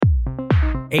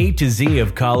A to Z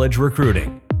of college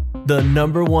recruiting. The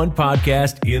number one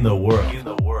podcast in the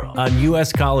world on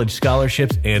U.S. college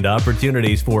scholarships and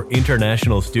opportunities for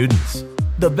international students.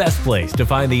 The best place to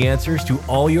find the answers to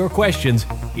all your questions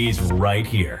is right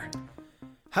here.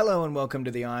 Hello and welcome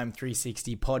to the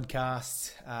IM360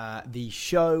 podcast, the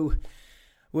show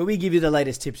where we give you the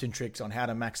latest tips and tricks on how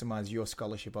to maximize your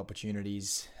scholarship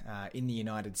opportunities in the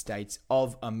United States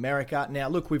of America. Now,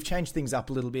 look, we've changed things up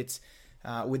a little bit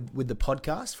with the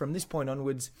podcast. From this point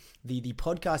onwards, the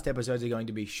podcast episodes are going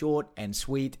to be short and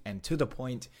sweet and to the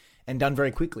point and done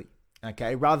very quickly.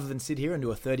 Okay, rather than sit here and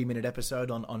do a 30-minute episode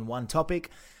on one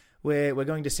topic, we're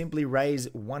going to simply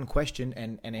raise one question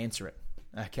and answer it.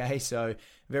 Okay, so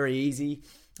very easy.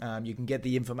 You can get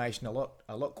the information a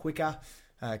lot quicker.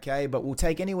 Okay, but we'll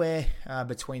take anywhere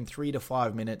between 3 to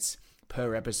 5 minutes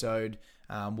per episode.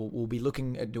 We'll be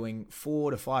looking at doing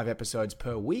 4 to 5 episodes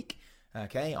per week.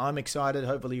 Okay, I'm excited.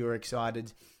 Hopefully you're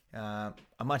excited. A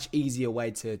much easier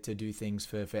way to do things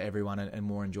for everyone and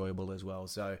more enjoyable as well.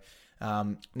 So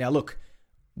now look,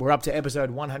 we're up to episode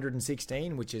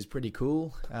 116, which is pretty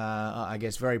cool. I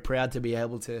guess very proud to be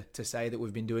able to say that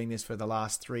we've been doing this for the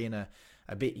last 3 and a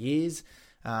bit years.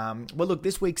 Well, look,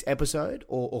 this week's episode,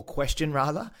 or question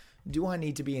rather, do I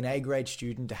need to be an A-grade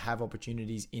student to have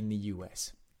opportunities in the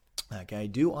US? Okay,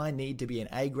 do I need to be an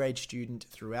A-grade student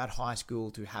throughout high school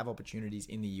to have opportunities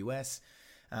in the US?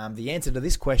 The answer to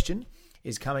this question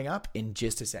is coming up in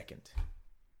just a second.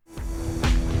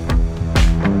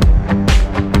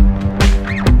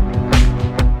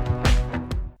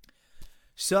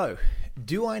 So,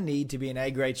 do I need to be an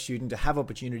A-grade student to have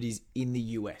opportunities in the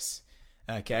US?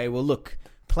 Okay, well look,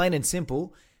 plain and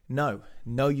simple, no,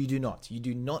 you do not. You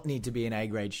do not need to be an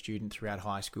A-grade student throughout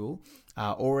high school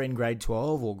or in grade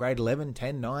 12 or grade 11,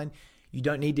 10, 9. You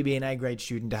don't need to be an A-grade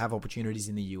student to have opportunities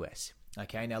in the US.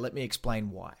 Okay, now let me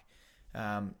explain why.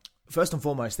 First and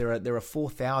foremost, there are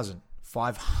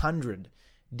 4,500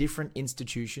 different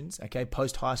institutions, okay,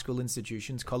 post-high school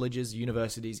institutions, colleges,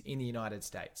 universities in the United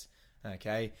States.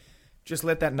 Okay, just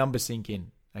let that number sink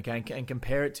in, okay, and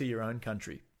compare it to your own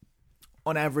country.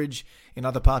 On average, in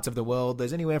other parts of the world,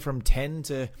 there's anywhere from 10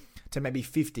 to maybe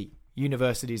 50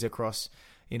 universities across,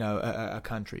 a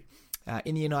country.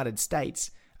 In the United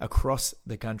States, across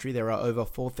the country, there are over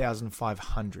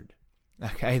 4,500.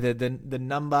 Okay, the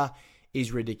number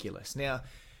is ridiculous. Now,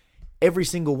 every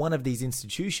single one of these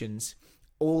institutions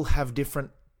all have different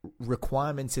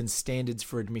requirements and standards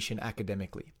for admission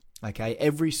academically. Okay,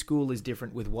 every school is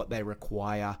different with what they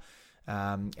require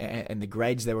and the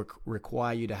grades they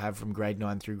require you to have from grade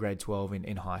 9 through grade 12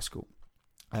 in high school.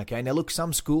 Okay, now look,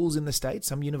 some schools in the States,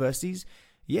 some universities,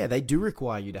 yeah, they do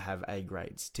require you to have A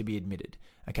grades to be admitted.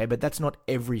 Okay, but that's not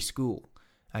every school.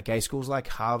 Okay, schools like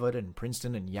Harvard and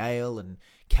Princeton and Yale and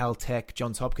Caltech,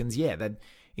 Johns Hopkins, yeah, they're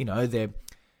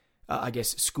I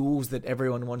guess schools that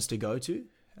everyone wants to go to.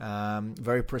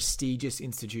 Very prestigious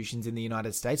institutions in the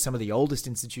United States, some of the oldest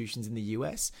institutions in the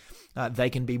US. They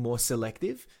can be more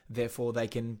selective, therefore they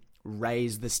can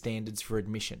raise the standards for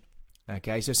admission.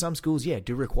 Okay, so some schools, yeah,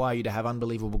 do require you to have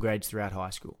unbelievable grades throughout high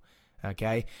school.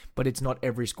 Okay, but it's not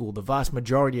every school. The vast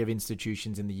majority of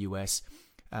institutions in the US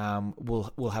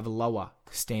will have lower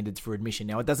standards for admission.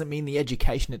 Now, it doesn't mean the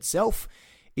education itself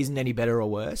isn't any better or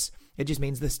worse. It just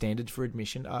means the standards for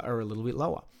admission are a little bit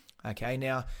lower. Okay,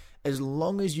 now, as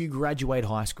long as you graduate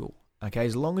high school, okay,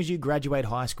 as long as you graduate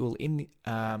high school in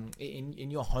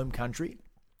your home country,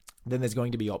 then there's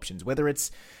going to be options. Whether it's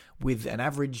with an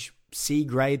average C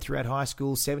grade throughout high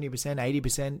school, 70%,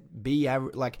 80%, B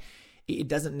average, like it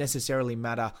doesn't necessarily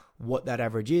matter what that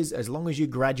average is. As long as you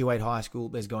graduate high school,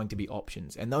 there's going to be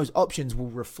options, and those options will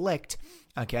reflect,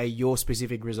 okay, your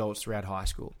specific results throughout high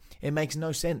school. It makes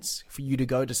no sense for you to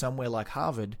go to somewhere like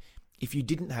Harvard if you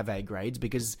didn't have A grades,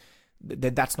 because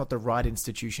that's not the right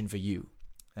institution for you.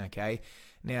 Okay,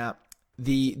 now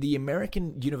the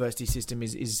American university system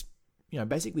is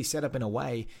basically set up in a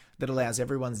way that allows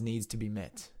everyone's needs to be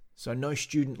met, so no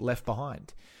student left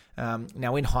behind.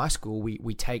 Now in high school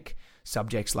we take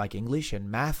subjects like English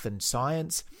and math and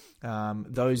science,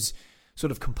 those sort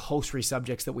of compulsory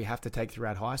subjects that we have to take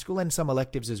throughout high school, and some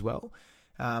electives as well.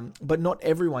 But not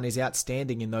everyone is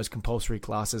outstanding in those compulsory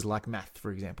classes like math, for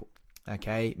example.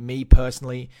 Okay, me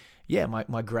personally, yeah,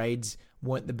 my grades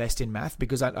weren't the best in math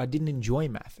because I didn't enjoy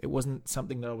math. It wasn't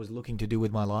something that I was looking to do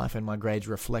with my life, and my grades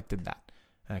reflected that.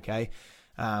 Okay,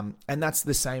 and that's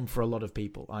the same for a lot of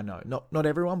people. I know, not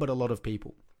everyone, but a lot of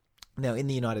people. Now, in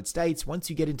the United States, once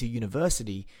you get into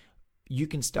university, you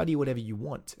can study whatever you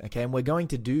want, okay? And we're going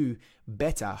to do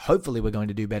better. Hopefully, we're going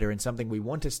to do better in something we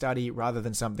want to study rather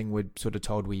than something we're sort of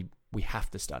told we have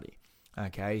to study,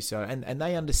 Okay, so and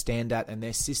they understand that, and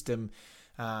their system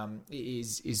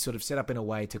is sort of set up in a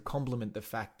way to complement the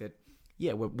fact that,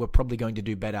 yeah, we're probably going to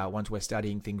do better once we're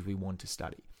studying things we want to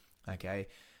study. Okay,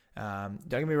 don't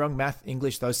get me wrong, math,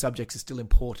 English, those subjects are still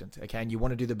important. Okay, and you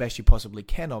want to do the best you possibly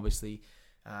can, obviously,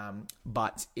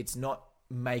 but it's not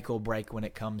make or break when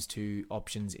it comes to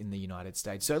options in the United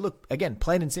States. So look, again,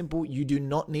 plain and simple, you do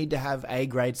not need to have A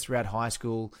grades throughout high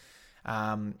school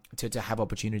to have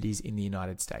opportunities in the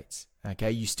United States.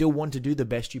 Okay, you still want to do the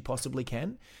best you possibly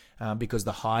can, because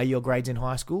the higher your grades in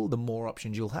high school, the more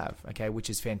options you'll have. Okay, which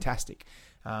is fantastic.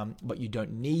 But you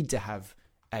don't need to have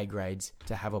A grades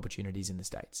to have opportunities in the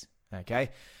States.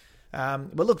 Okay,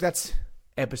 but look, that's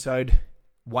episode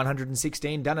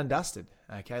 116 done and dusted.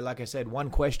 Okay, like I said, one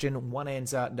question, one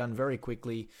answer, done very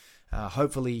quickly.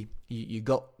 Hopefully you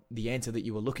got the answer that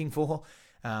you were looking for.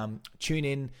 Tune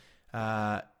in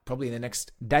probably in the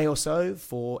next day or so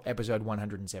for episode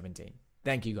 117.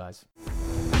 Thank you, guys.